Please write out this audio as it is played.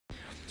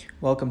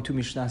Welcome to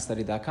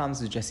MishnahStudy.com.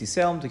 This is Jesse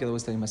Selm. Together we're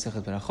studying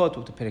Masechet Berachot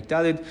with the Perek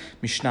Dalid,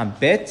 Mishnah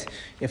Bet.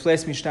 If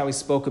last Mishnah we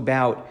spoke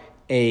about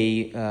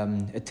a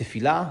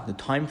tefillah, the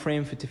time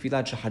frame for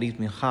tefillah, Shacharit,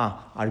 Mincha,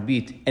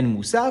 Arbit, and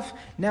Musaf.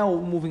 Now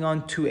we're moving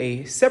on to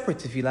a separate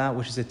tefillah,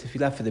 which is a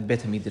tefillah for the Bet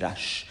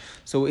HaMidrash.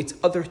 So it's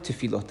other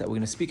tefillot that we're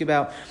going to speak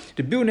about.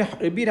 Rabbi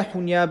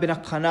Nahunya ben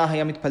Akana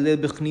haya mitpalel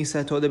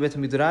b'chnisato lebet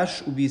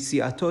HaMidrash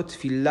u'b'yitziato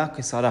tefillah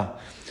kesara.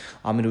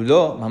 Amru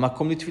lo, ma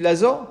makom לתפילה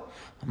זו?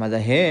 אמר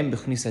להם,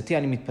 בכניסתי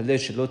אני מתפלל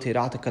שלא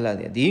תרע תקלה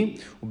על ידי,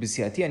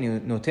 ובסיעתי אני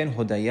נותן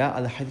הודיה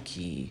על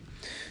חלקי.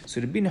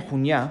 So Rabbi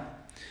Nahunya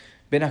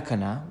ben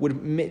Akana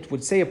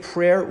would say a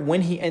prayer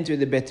when he entered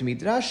the Bet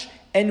HaMidrash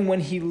and when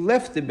he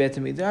left the Bet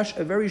HaMidrash,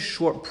 a very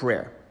short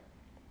prayer.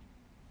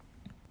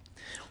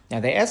 Now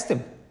they asked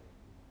him,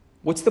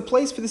 what's the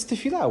place for this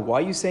tefillah? Why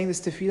are you saying this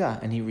tefillah?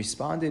 And he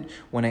responded,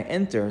 when I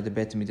enter the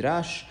Bet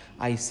HaMidrash,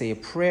 I say a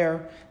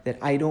prayer that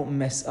I don't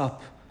mess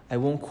up. I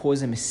won't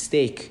cause a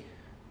mistake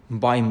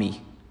by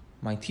me.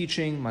 My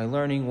teaching, my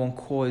learning won't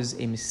cause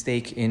a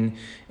mistake in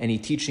any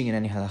teaching, in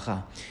any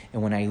halakha.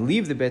 And when I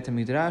leave the Bet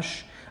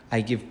HaMidrash, I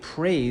give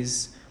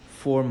praise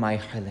for my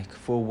halak,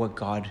 for what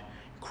God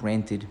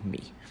granted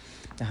me.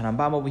 Now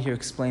Rambam over here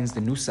explains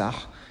the nusach,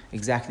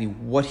 exactly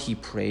what he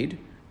prayed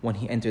when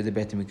he entered the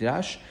Bet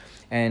HaMidrash.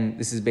 And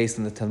this is based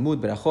on the Talmud,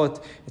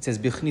 Berachot. It says,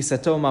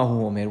 B'chnisato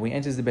mahu omer. When he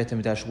enters the Bet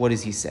HaMidrash, what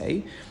does he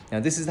say?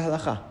 Now this is the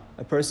halakha.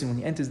 A person, when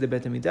he enters the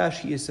Bet HaMidrash,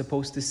 he is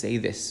supposed to say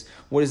this.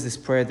 What is this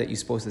prayer that you're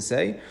supposed to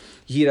say?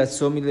 Yihi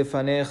ratzo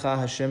milefanecha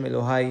Hashem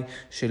Elohai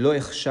shelo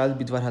echshal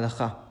bidvar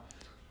halacha.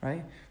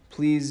 Right?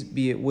 Please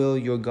be it will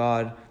your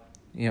God,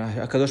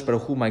 HaKadosh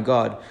Baruch Hu, my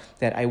God,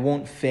 that I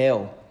won't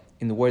fail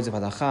in the words of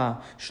halacha.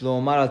 Shlo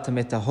omar al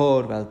tameh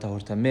tahor ve'al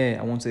tahor tameh.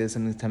 I won't say that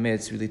something tameh,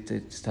 it's really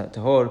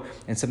tahor,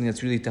 and something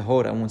that's really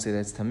tahor, I won't say that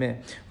it's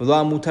tameh.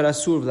 V'lo mutar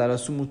asur ve'al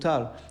asur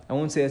mutar. I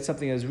won't say that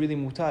something is really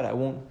mutar. I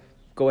won't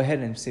go ahead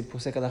and say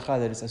posek halacha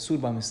that it's asur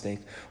by mistake,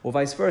 or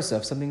vice versa.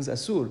 If something's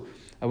asur,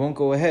 I won't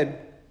go ahead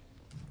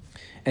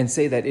and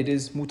say that it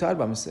is mutar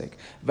by mistake.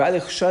 Ve'al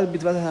echshal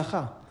bidvar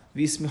halacha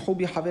v'yismechu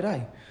bi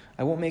haverai.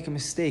 I won't make a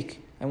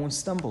mistake. I won't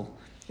stumble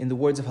in the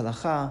words of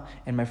halacha,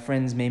 and my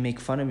friends may make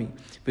fun of me.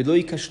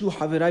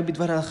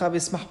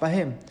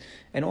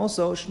 And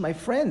also, my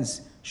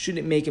friends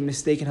shouldn't make a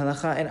mistake in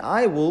halacha, and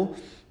I will,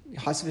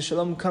 has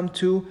v'shalom, come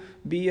to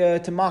be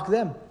to mock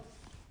them.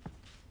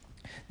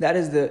 That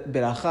is the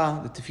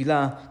beracha, the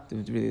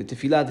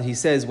tefillah that he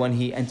says when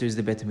he enters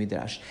the Bet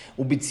HaMidrash.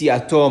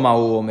 Ubitziato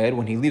ma'u omer,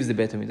 when he leaves the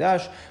Bet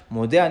HaMidrash,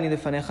 modeh ani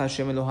lefanecha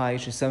Hashem Elohai,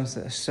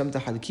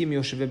 shesamta halki im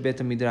yoshevei Bet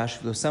HaMidrash,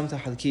 v'lo samta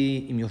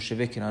halki im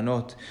yoshevei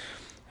keranot.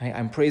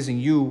 I'm praising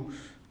you,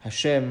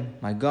 Hashem,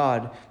 my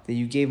God, that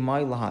you gave my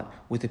lot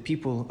with the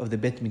people of the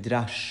Bet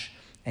Midrash,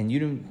 and you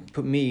didn't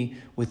put me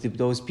with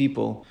those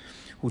people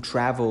who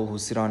travel, who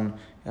sit on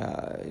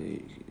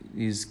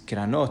these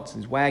kiranot,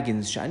 these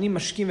wagons. Shani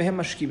mashkim vehem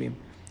mashkimim.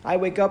 I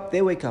wake up,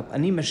 they wake up.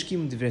 Ani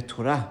mashkim divrei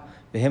Torah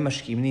vehem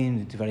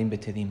mashkimim dvarim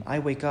betedim. I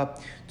wake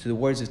up to the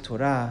words of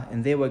Torah,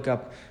 and they wake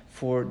up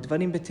for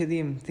dvarim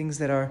betedim, things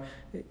that are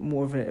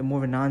more of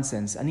a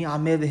nonsense. Ani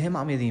amel vehem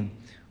amelim.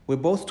 We're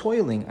both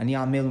toiling. Ani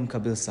amelum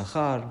kabil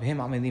sachar vehem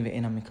amelim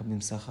ve'enam mekablim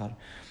sachar.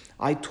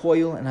 I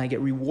toil and I get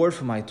reward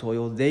for my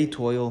toil. They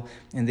toil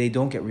and they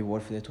don't get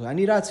reward for their toil.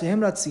 Ani ratz vehem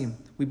ratzim.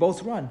 We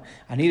both run.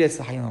 Ani ratz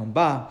l'hayim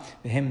ba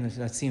vehem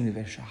ratzim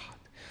lever shachat.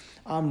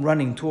 I'm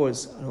running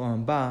towards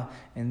Olam Ba,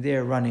 and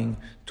they're running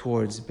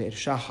towards Be'er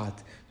Shachat,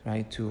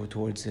 right?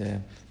 Towards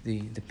the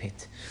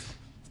pit.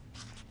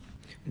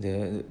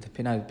 The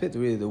pit,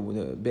 really the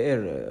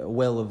Be'er,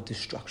 well of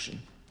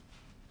destruction.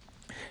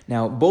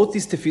 Now, both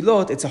these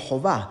tefillot, it's a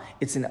chovah.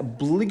 It's an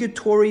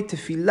obligatory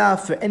tefillah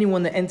for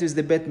anyone that enters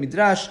the Bet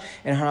Midrash.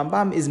 And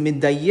Harambam is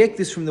medayek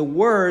this from the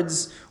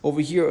words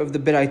over here of the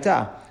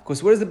Beraita.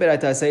 Because what does the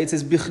Beraita say? It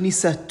says,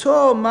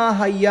 B'chnisato ma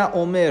haya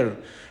omer.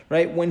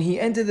 Right? When he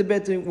entered the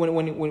Bet,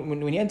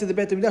 when he entered the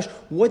Bet Midrash,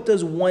 what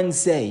does one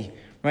say?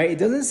 Right? It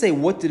doesn't say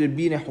what did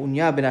Rabbi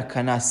Nahunya ben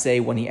Akana say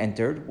when he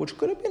entered, which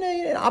could have been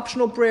an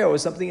optional prayer or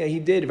something that he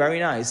did very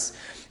nice.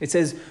 It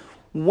says,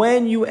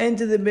 when you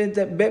enter the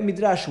Bet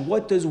Midrash,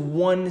 what does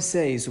one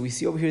say? So we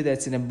see over here that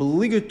it's an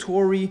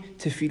obligatory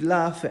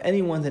tefillah for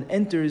anyone that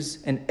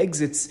enters and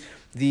exits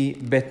the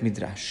Bet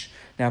Midrash.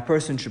 Now a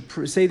person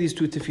should say these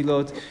two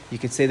tefillot. He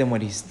could say them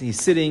when he's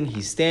sitting,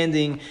 he's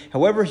standing,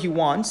 however he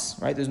wants,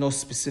 right? There's no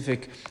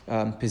specific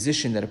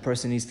position that a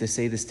person needs to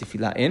say this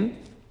tefillah in.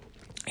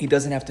 He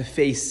doesn't have to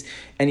face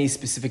any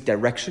specific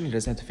direction. He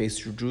doesn't have to face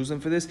Jerusalem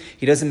for this.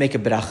 He doesn't make a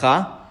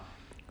bracha.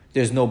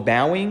 There's no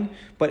bowing,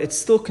 but it's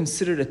still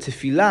considered a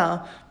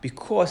tefillah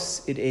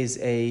because it is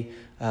a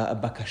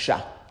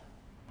bakasha.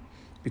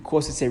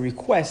 Because it's a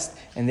request,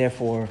 and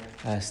therefore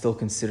still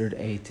considered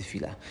a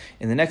tefillah.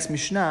 In the next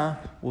Mishnah,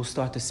 we'll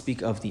start to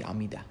speak of the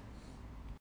Amidah.